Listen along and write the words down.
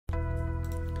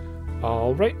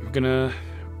All right, I'm gonna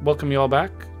welcome you all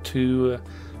back to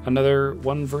another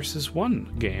 1 versus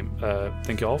 1 game.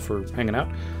 Thank you all for hanging out.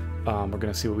 We're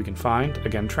gonna see what we can find.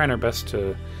 Again, trying our best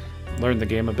to learn the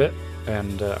game a bit,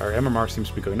 and our MMR seems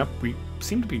to be going up. We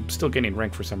seem to be still gaining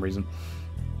rank for some reason,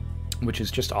 which is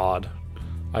just odd.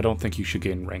 I don't think you should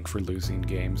gain rank for losing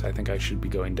games. I think I should be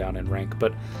going down in rank,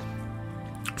 but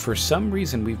for some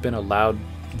reason we've been allowed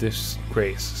this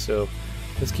grace. So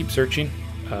let's keep searching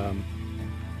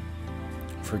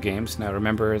for games. Now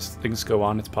remember, as things go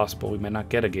on, it's possible we may not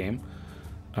get a game.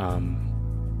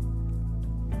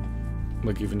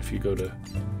 Like even if you go to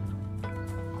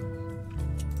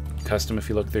custom, if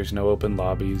you look, there's no open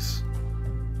lobbies.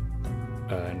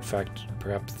 In fact,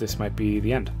 perhaps this might be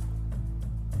the end.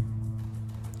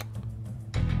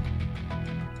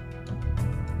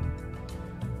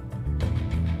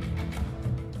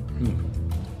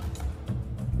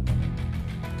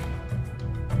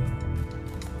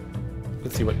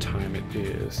 Let's see what time it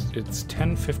is. It's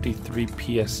 10:53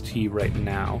 PST right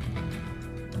now.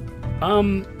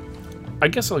 I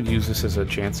guess I'll use this as a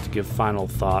chance to give final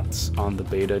thoughts on the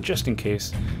beta, just in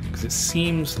case, because it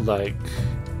seems like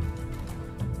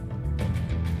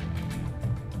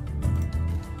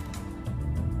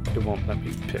it won't let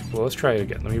me pick. Well, let's try it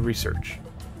again. Let me research.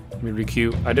 Let me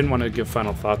requeue. I didn't want to give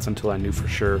final thoughts until I knew for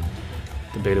sure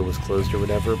the beta was closed or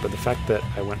whatever, but the fact that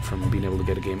I went from being able to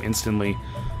get a game instantly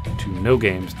to no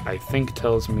games, I think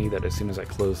tells me that as soon as I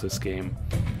close this game,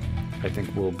 I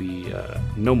think will be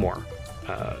no more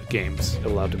games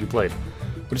allowed to be played,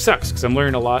 which sucks because I'm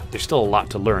learning a lot. There's still a lot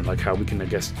to learn, like how we can, I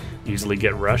guess, easily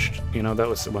get rushed. You know, that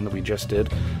was the one that we just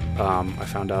did. I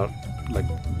found out like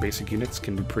basic units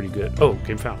can be pretty good. Oh,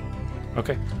 game found.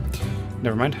 Okay,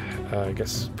 never mind. I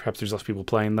guess perhaps there's less people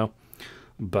playing though,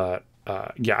 but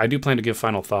yeah, I do plan to give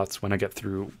final thoughts when I get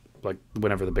through, like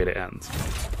whenever the beta ends,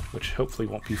 which hopefully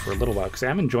won't be for a little while because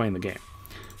I'm enjoying the game.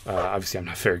 Obviously I'm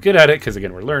not very good at it because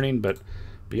again we're learning, but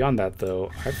beyond that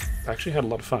though, I've actually had a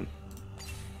lot of fun.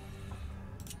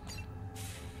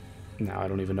 Now I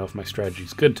don't even know if my strategy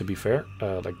is good, to be fair.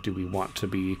 Like, do we want to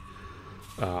be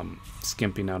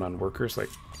skimping out on workers? Like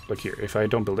here, if I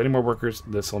don't build any more workers,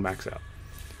 this will max out.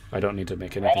 I don't need to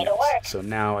make anything else. So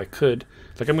now I could,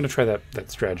 like, I'm going to try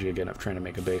that strategy again of trying to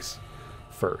make a base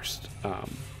first.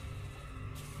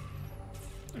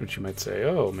 Which you might say,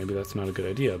 oh, maybe that's not a good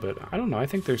idea, but I don't know. I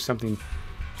think there's something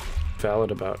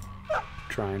valid about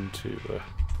trying to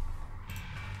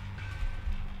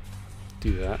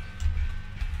do that.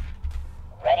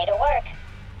 Ready to work.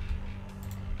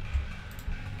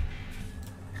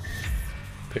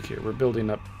 Pick here. We're building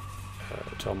up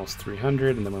to almost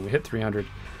 300, and then when we hit 300,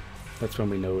 that's when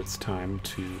we know it's time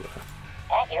to...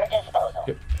 At your disposal.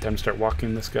 Yep, time to start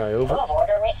walking this guy over. Move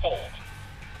order received.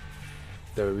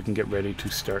 That way we can get ready to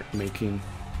start making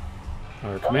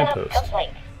our command post. Complete.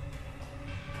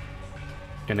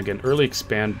 And again, early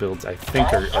expand builds I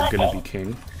think are going to be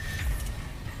king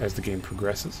as the game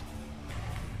progresses.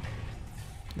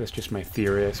 That's just my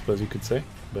theory, I suppose you could say,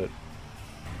 but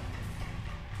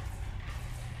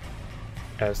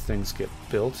as things get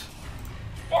built,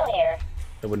 Still here.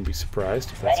 I wouldn't be surprised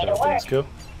if that's Ready how to things work. go.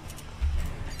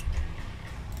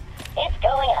 It's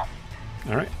going up.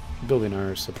 Alright, building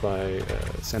our supply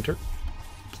center.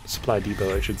 Supply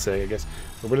depot, I should say, I guess.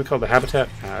 Or what do they call the habitat?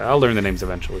 I'll learn the names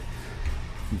eventually.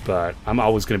 But I'm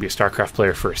always going to be a StarCraft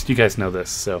player first. You guys know this,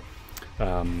 so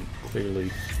clearly...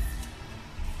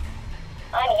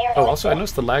 I'm here. Oh, also, I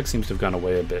noticed the lag seems to have gone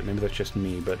away a bit. Maybe that's just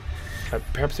me, but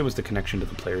perhaps it was the connection to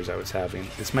the players I was having.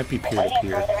 This might be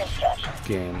peer-to-peer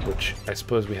game, which I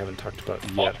suppose we haven't talked about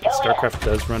yet. But StarCraft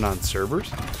does run on servers,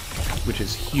 which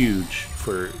is huge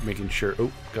for making sure...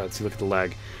 Oh, God, see, look at the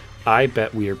lag. I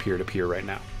bet we are peer-to-peer right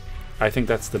now. I think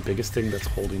that's the biggest thing that's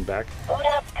holding back Boot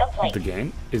up complete. the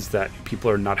game, is that people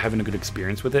are not having a good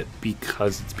experience with it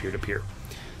because it's peer-to-peer.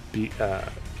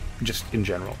 Just in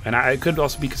general. And it could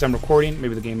also be because I'm recording.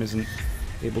 Maybe the game isn't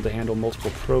able to handle multiple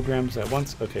programs at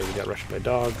once. Okay, we got rushed by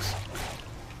dogs.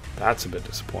 That's a bit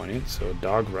disappointing. So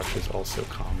dog rush is also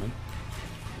common.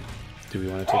 Do we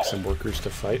want to take some workers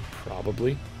to fight?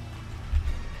 Probably.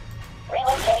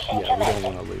 Relocation Yeah, we don't commencing.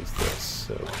 want to lose this,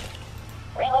 so...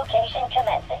 Relocation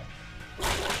commencing.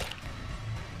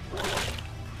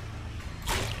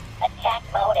 Attack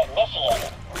mode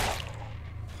initiated.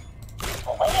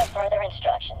 Awaiting further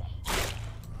instructions.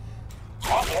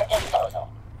 At your disposal.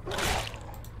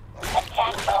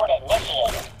 Attack mode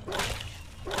initiated.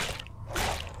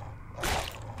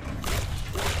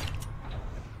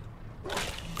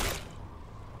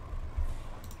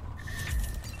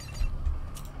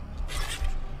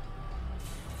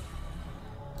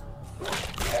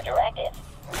 Your directive.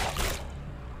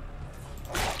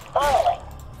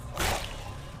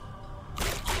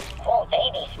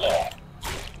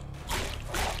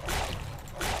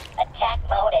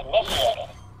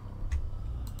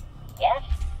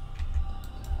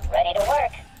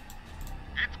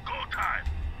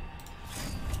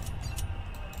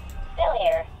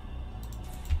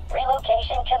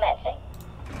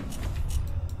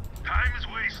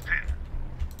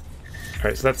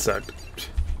 Alright, so that sucked.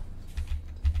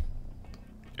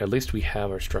 At least we have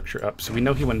our structure up. So we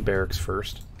know he went barracks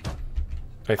first.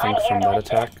 I think from that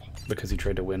attack, because he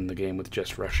tried to win the game with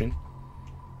just rushing.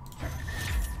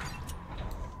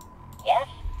 Yes?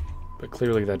 But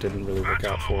clearly that didn't really work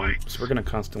out for him. So we're going to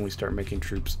constantly start making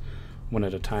troops one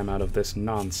at a time out of this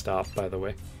non-stop, by the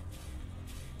way.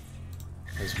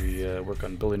 As we work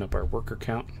on building up our worker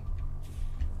count.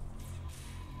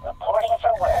 Reporting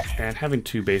for work. And having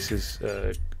 2 bases,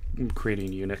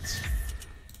 creating units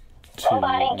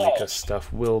to make us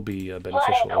stuff will be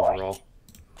beneficial overall,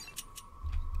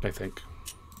 I think.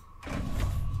 Fear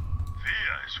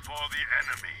is for the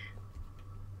enemy.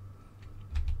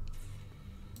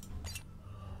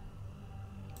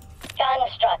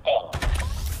 Constructing.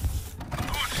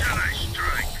 Who shall I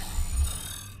strike?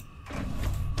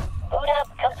 Boot up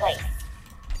complete.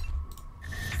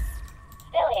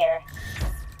 Still here.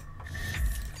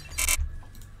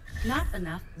 Not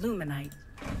enough luminite.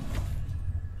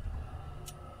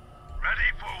 Ready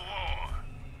for war.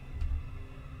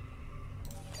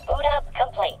 Boot up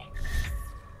complete.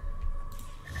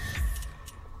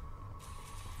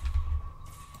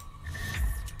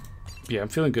 Yeah, I'm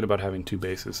feeling good about having 2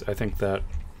 bases. I think that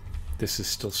this is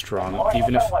still strong,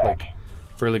 even if, like,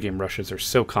 early game rushes are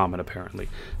so common, apparently.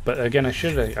 But again, I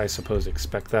should, I suppose,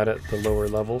 expect that at the lower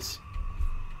levels.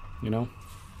 You know?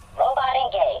 Robot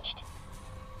engaged.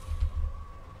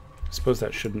 I suppose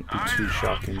that shouldn't be too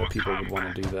shocking that people would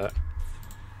want to do that.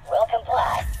 Will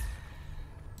comply.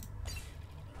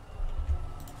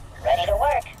 Ready to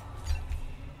work.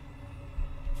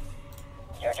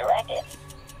 Your directive.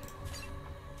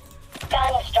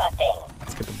 Constructing.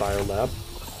 Let's get the biolab.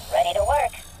 Ready to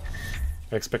work.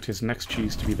 I expect his next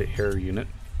cheese to be the air unit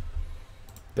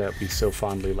that we so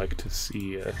fondly like to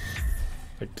see, I've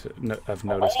noticed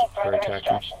Awaiting are further attacking.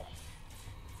 instructions.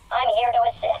 I'm here to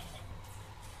assist.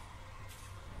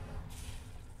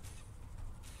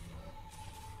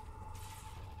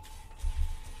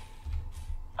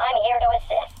 I'm here to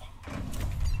assist.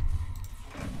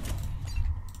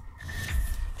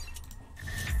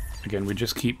 Again, we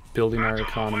just keep building our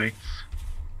economy.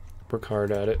 Work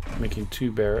hard at it, making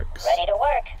 2 barracks Ready to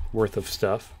work. worth of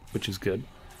stuff, which is good.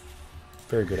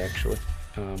 Very good, actually.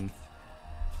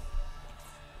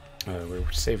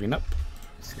 We're saving up,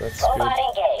 so that's good. Robot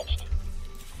engaged.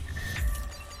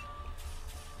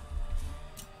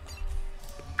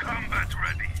 Combat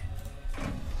ready.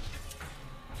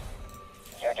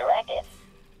 Your directive.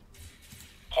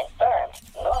 Confirmed.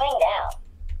 Moving now.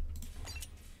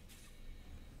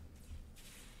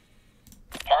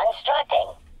 Constructing.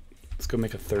 Let's go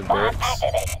make a 3rd Bot barracks.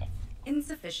 activated.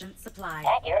 Insufficient supply.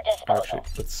 At your disposal. Actually,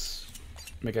 let's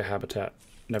make a habitat.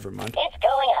 Never mind. It's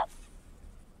going up.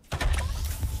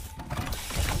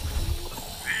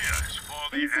 Fear is for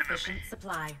the Insufficient enemy.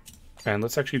 supply. And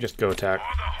let's actually just go attack.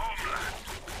 For the homeland.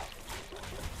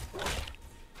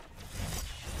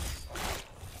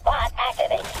 Bot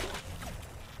activated.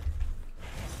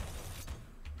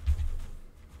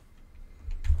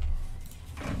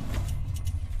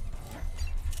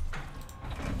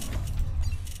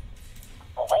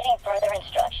 Awaiting further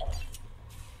instructions.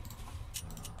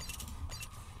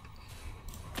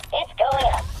 It's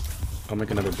going up. I'll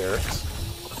make another barracks.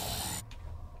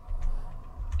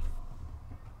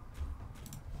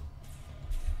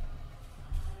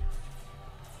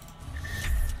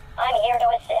 I'm here to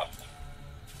assist.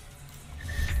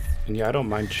 And yeah, I don't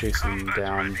mind chasing Combat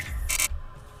down. ready.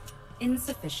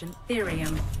 Insufficient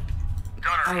therium.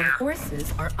 Gunner Our here.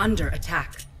 forces are under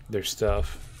attack. Their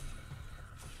stuff.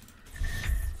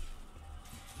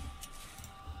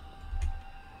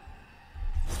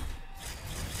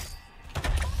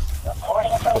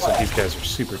 Reporting for Also, work. these guys are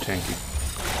super tanky,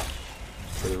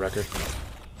 for the record.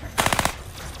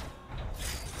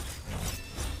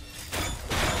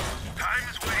 Time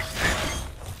is wasted.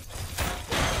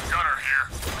 Gunner here.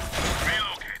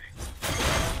 Relocating.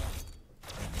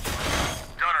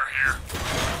 Gunner here.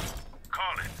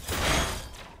 Call it.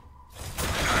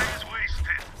 Time is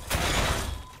wasted.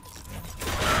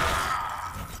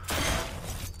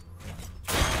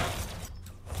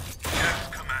 Yes,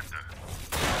 Commander.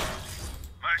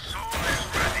 My soul is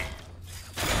ready.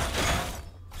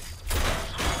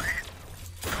 So it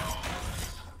goes.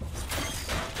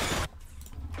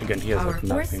 Again, he has Our like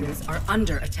nothing. forces are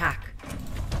under attack.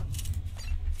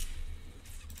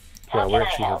 Yeah, we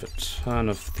actually have a ton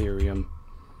of therium.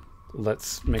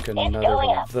 Let's make another going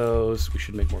one up. of those. We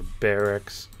should make more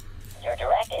barracks. Your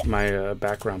directive. My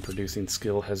background producing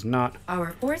skill has not,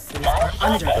 Our forces are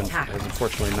under attack. has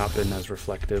unfortunately not been as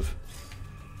reflective.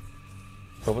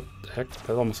 But what the heck?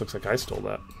 That almost looks like I stole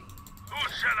that. Who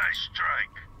shall I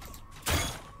strike?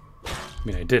 I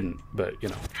mean, I didn't, but, you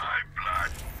know. My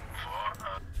blood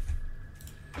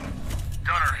for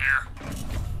Gunner here.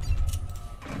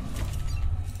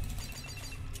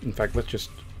 In fact, let's just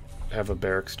have a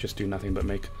barracks just do nothing but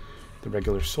make the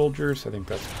regular soldiers. I think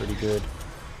that's pretty good.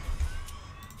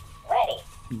 Ready.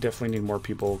 We definitely need more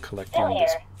people collecting Still here.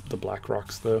 the black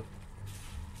rocks, though.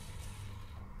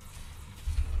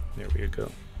 There we go.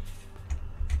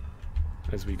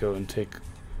 As we go and take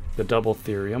the double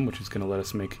therium, which is going to let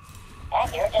us make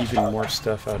At your even disposal. more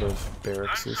stuff out of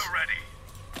barracks. Lancer ready.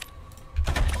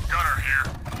 Gunner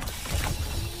here.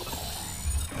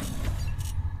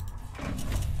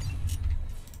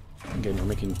 Again, we're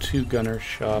making 2 gunner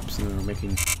shops, and then we're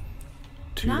making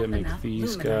 2 Not that make enough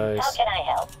these luminite. How guys. can I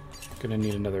help? Gonna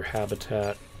need another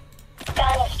habitat.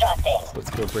 Constructing. Let's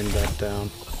go bring that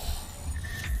down.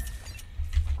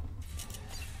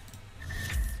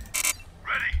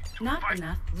 Ready to Not fight.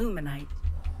 enough luminite.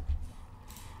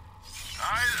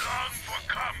 I long for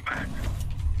combat.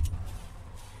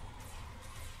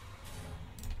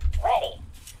 Ready.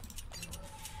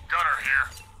 Gunner here.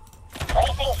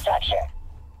 Placing structure.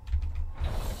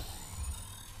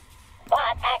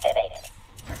 Bot activated.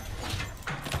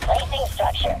 Placing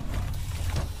structure.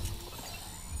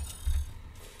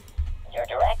 Your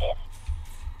directive.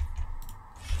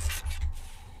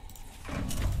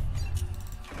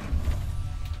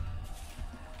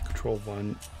 Control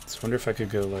 1. So I wonder if I could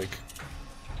go, like,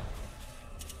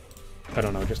 I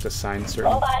don't know, just assign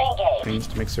certain Robot engaged. things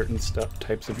to make certain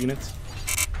types of units.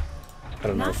 I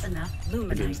don't know Not if enough the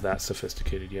game's luminite. that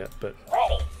sophisticated yet, but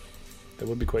Ready. that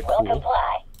would be quite Will cool.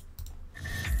 comply.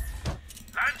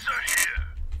 Lancer here.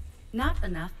 Not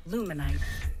enough luminite.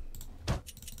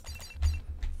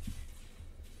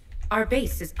 Our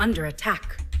base is under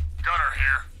attack. Gunner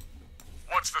here.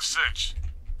 What's the sitch?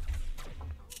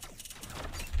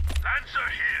 Lancer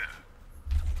here.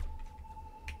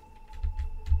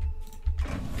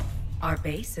 Our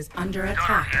base is under Gunner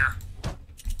attack. here.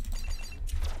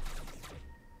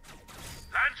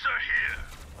 Lancer here.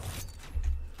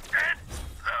 Hit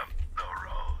the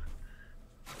road.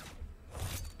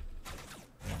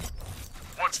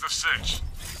 What's the sitch?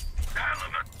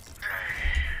 Element day.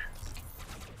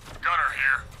 Gunner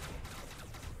here.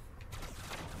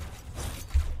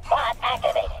 Bot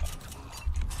activated.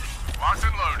 Locked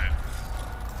and loaded.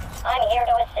 I'm here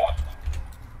to assist.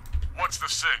 What's the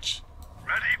sitch?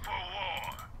 Ready for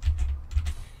war.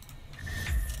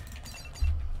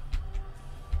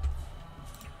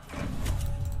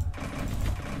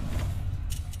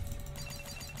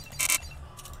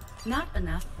 Not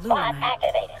enough Bot luminite.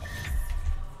 activated.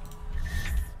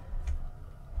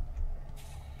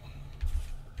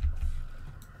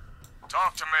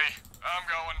 Talk to me. I'm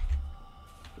going.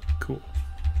 Cool.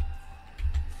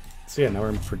 So yeah, now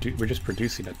we're just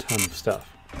producing a ton of stuff,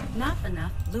 Not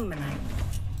enough luminite.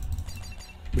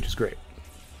 which is great.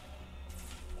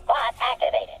 Bot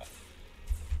activated.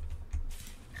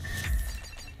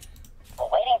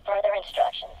 Awaiting further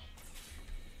instructions.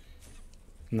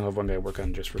 And I'll have one guy work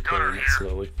on just repairing it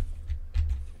slowly.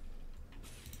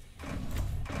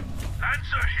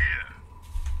 Lancer here.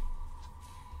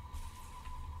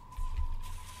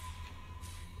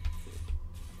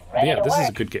 But Ready yeah, to this is a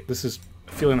work. good game. This is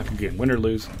feeling like a game. Win or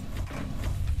lose.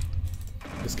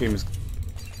 This game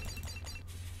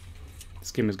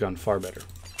has gone far better Fear.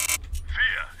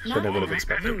 than I Not would have enough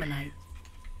expected. luminite.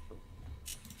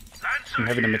 Lancer And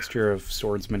having a here. mixture of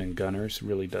swordsmen and gunners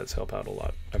really does help out a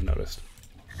lot, I've noticed.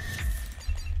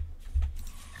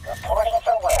 Reporting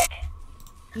for work.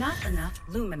 Not enough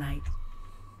luminite.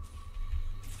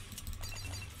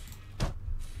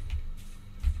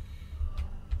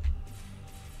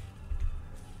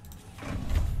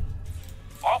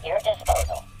 At your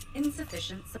disposal.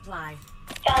 Insufficient supply.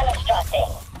 Constructing.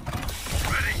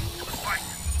 Ready to fight.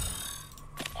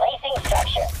 Placing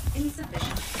structure.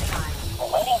 Insufficient supply.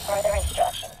 Awaiting further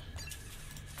instructions.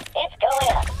 It's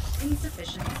going up.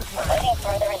 Insufficient supply. Awaiting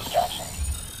further instructions.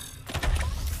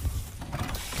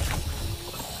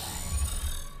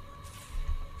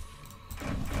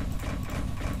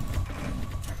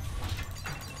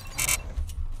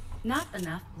 Not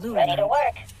enough Ready to luminite.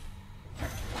 work.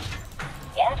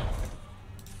 Yes.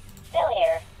 Still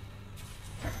here.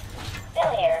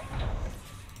 Still here.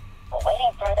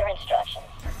 Awaiting further instructions.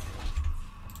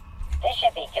 This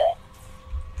should be good.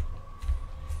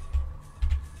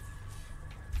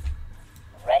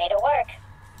 Ready to work.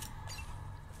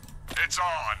 It's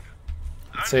on.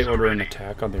 I'd say Lancer order an ready.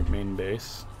 attack on their main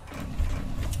base.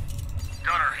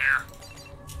 Gunner here.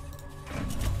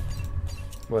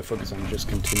 Well, I focus on just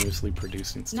continuously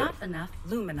producing stuff. Not enough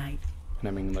luminite. And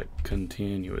I mean, like,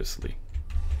 continuously.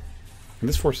 And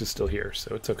this force is still here,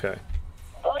 so it's okay.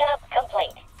 Boot up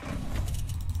complete.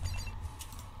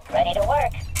 Ready to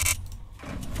work.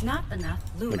 Not enough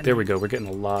luminite. Like, there we go. We're getting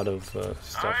a lot of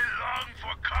stuff. I long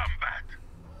for combat.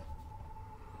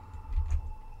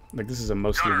 Like, this is a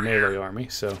mostly melee army,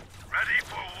 so... Ready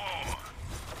for war.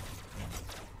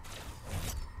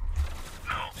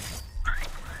 No.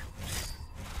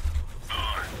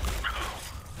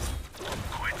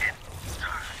 Quit it.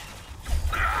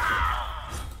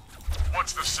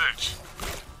 What's the cinch?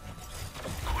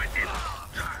 Quit it.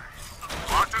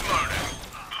 Locked and loaded.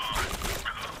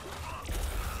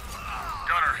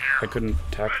 Gunner here. I couldn't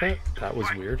attack that? That was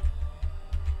weird.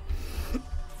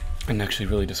 And actually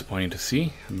really disappointing to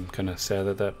see. I'm kind of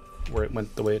sad that where it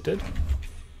went the way it did.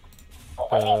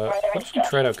 What if we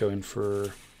tried out going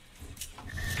for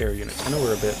air units? I know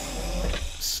we're a bit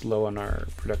slow on our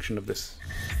production of this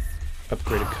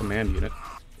upgraded command unit.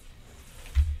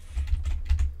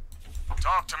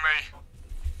 Talk to me.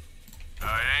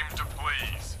 I aim to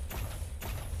please.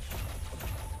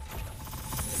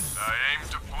 I aim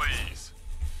to please.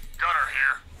 Gunner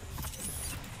here.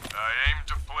 I aim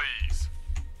to please.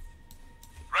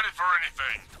 Ready for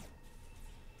anything.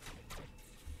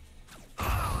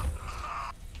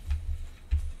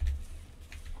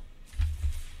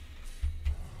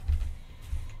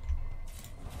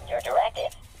 Your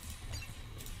directive.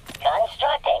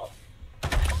 Constructing.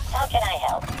 How can I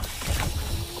help?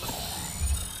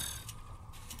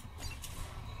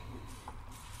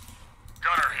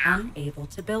 Gunner here. Unable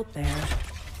to build there.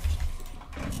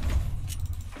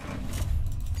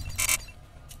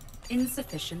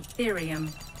 Insufficient therium.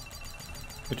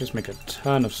 Let's just make a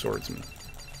ton of swordsmen.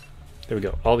 There we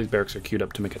go. All these barracks are queued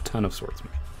up to make a ton of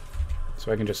swordsmen.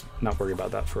 So I can just not worry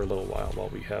about that for a little while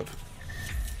we have,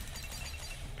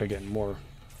 again, more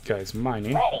guys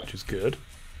mining, which is good.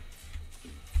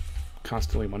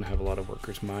 Constantly want to have a lot of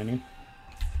workers mining.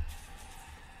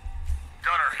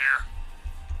 Gunner here.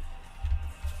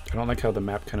 I don't like how the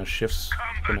map kind of shifts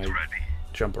when I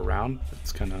jump around.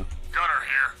 It's kind of Gunner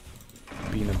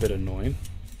here. being a bit annoying.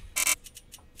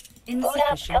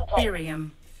 Insufficient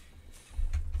therium.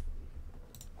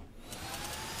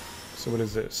 So what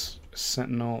is this?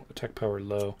 Sentinel, attack power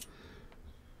low.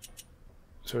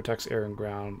 So attacks air and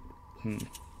ground.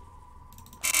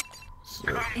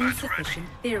 So Insufficient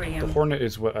the therium. Hornet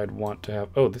is what I'd want to have.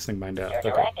 Oh, this thing mined out. Your Okay.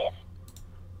 directive.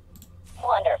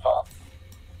 Wonderful.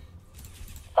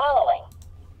 Following.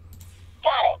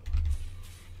 Got it.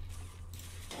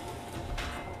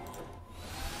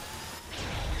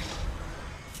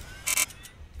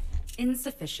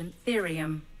 Insufficient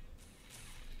therium.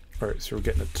 Alright, so we're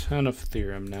getting a ton of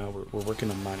therium now. We're working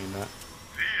on mining that.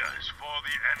 Fear is for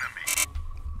the enemy.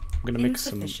 I'm gonna make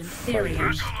some Insufficient therium.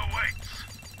 fighters. Battle awaits.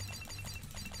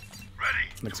 Ready.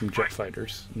 Like some jet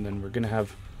fighters, and then we're gonna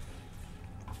have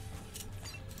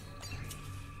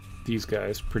these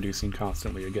guys producing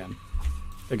constantly again.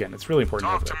 Again, it's really important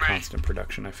to have Talk that to me. constant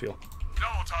production, I feel.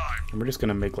 Double time. And we're just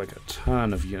gonna make like a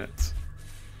ton of units.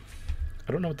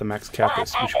 I don't know what the max cap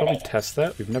is. We should probably test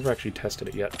that. We've never actually tested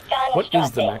it yet. What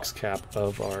is the max cap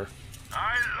of our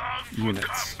I long for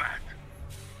units? combat.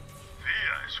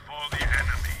 Fear is for the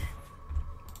enemy.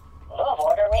 Move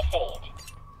order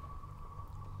received.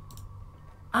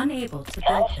 Unable to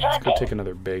build there. Let's go take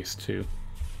another base too.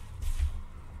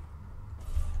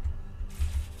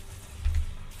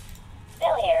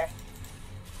 Still here.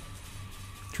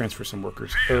 Transfer some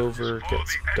workers Fear is over, for get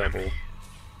the double enemy.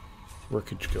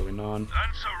 workage going on.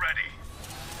 Lancer ready.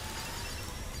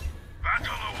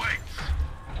 Battle awaits.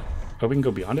 Oh, we can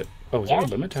go beyond it? Oh, is there a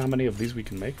limit to how many of these we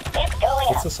can make? It's going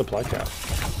What's up. the supply cap?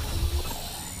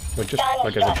 Like, just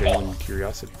like as a genuine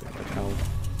curiosity thing, like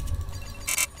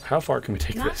how far can we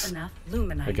take Not this? enough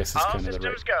luminite. I guess is All kind of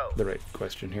systems go. the right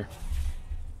question here.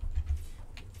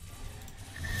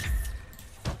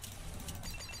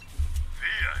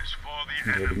 Fear is for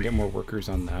the Okay, we enemy. can get more workers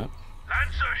on that.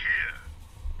 Lancer here.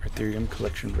 Our therium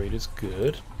collection rate is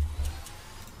good.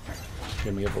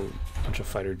 Again, we have a bunch of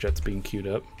fighter jets being queued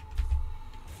up.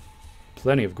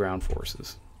 Plenty of ground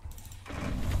forces.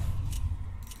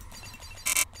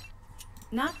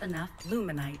 Not enough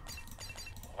luminite.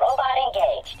 Robot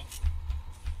engaged.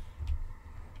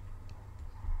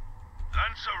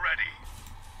 Lancer ready.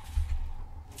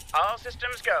 All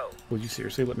systems go. Will you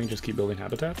seriously let me just keep building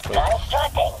habitats? Like,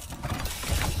 Constructing.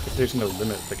 if there's no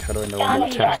limit, like how do I know when to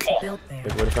attack? Constructing. Build there.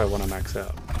 Like what if I want to max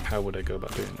out? How would I go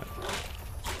about doing that?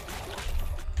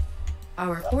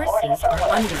 Our forces are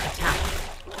under attack.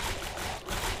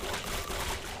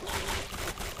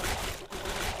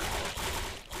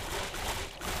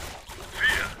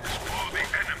 Fear is for the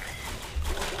enemy.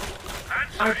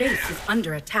 Lancer Our here. base is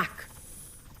under attack.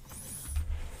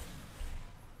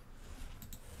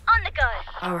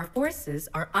 Our forces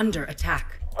are under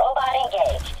attack. Robot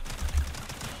engaged.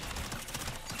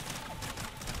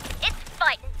 It's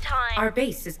fighting time. Our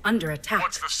base is under attack.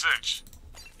 What's the sitch?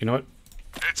 You know what?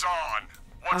 It's on.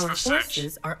 What's Our the sitch?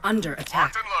 forces are under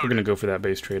attack. Locked and We're loaded. gonna go for that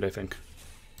base trade, I think.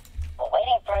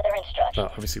 Awaiting further instructions.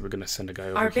 Obviously, we're gonna send a guy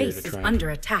over Our here base to is try and under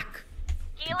attack.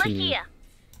 Healer continue. here.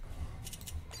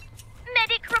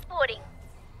 Medic reporting.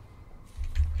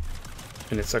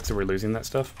 And it sucks that we're losing that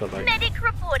stuff, but like, Medic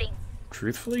reporting.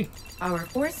 truthfully, Our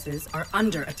forces are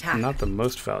under attack. not the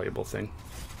most valuable thing.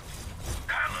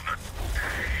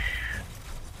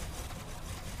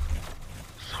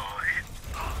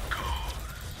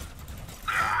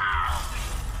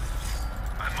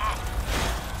 I'm up.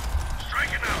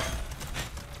 Striking out.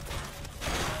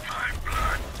 My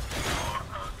blood.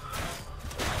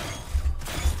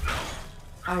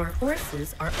 Our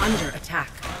forces are under attack.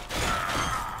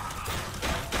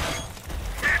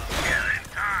 It's killing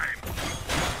time.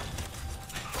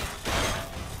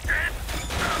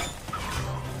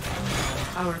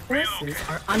 Our forces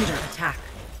are under attack.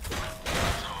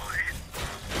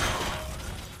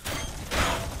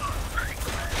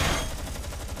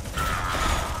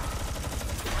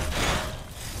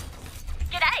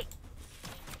 G'day.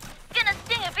 Gonna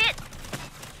sting a bit.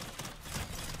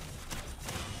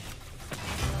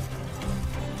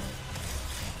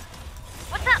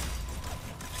 What's up?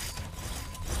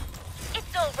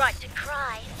 It's all right to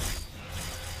cry.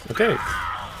 Okay.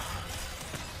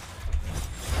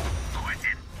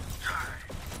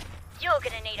 You're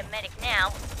gonna need a medic now.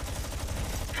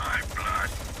 My blood.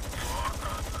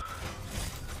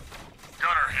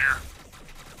 Gunner here.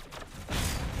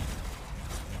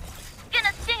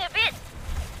 Gonna sting a bit.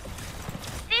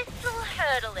 This'll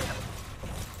hurt a little.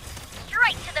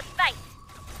 Straight to the face.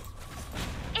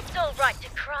 It's all right to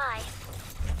cry.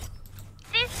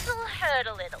 This'll hurt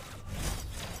a little.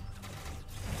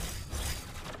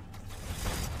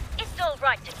 It's all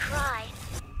right to cry.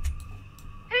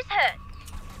 Who's hurt?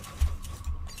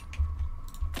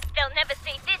 They'll never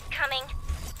see this coming.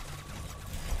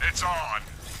 It's on.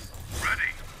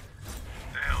 Ready.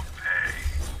 They'll pay.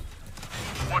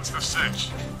 What's the sitch?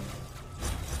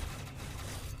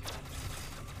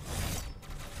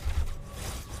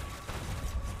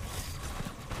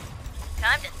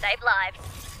 Time to save lives.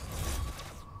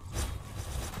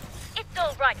 It's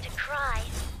all right to cry.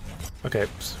 Okay,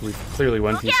 so we clearly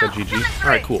won. He Look said out, GG. coming All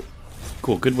right, through. cool.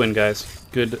 Cool, good win, guys.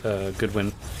 Good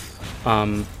win.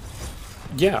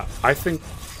 Yeah, I think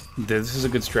this is a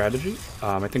good strategy.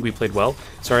 I think we played well.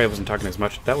 Sorry I wasn't talking as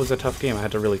much. That was a tough game. I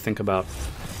had to really think about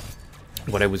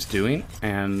what I was doing,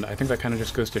 and I think that kind of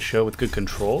just goes to show with good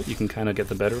control, you can kind of get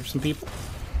the better of some people.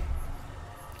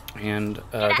 And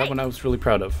that one I was really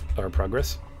proud of, our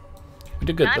progress. We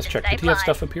did good. Time Let's to check. save Did he have lives.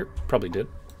 stuff up here? Probably did.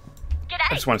 I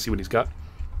G'day. just want to see what he's got.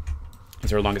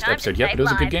 Is our longest Time to episode yet? save But it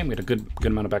was a good lives. game. We had a good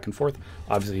amount of back and forth.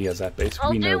 Obviously, he has that base.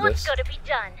 I'll We do know what's this. gotta be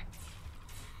done.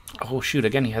 Oh shoot!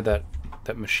 Again, he had that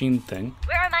machine thing,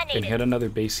 Where am I and he needed? had another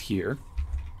base here.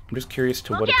 I'm just curious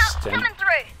to Look what out, extent coming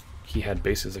through. he had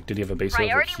bases. Like, did he have a base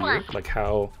Priority over here? one. Like,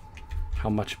 how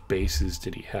much bases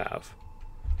did he have?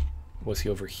 Was he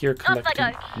over here Off I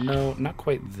collecting? go. No, not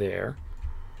quite there.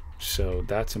 So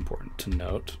that's important to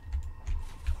note.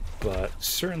 But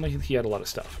certainly he had a lot of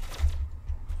stuff.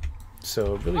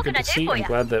 So really What good can to I do see. for I'm ya?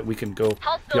 glad that we can go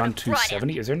I'll fill beyond the front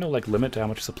 270. Is there no like limit to how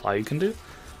much supply you can do?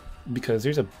 Because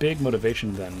there's a big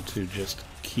motivation then to just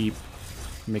keep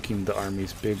making the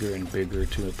armies bigger and bigger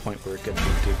to a point where it gets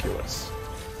ridiculous,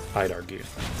 I'd argue.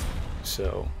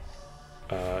 So,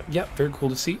 yeah, very cool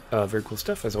to see. Very cool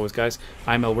stuff. As always, guys,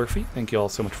 I'm Elwirfy. Thank you all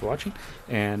so much for watching,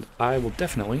 and I will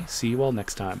definitely see you all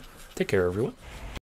next time. Take care, everyone.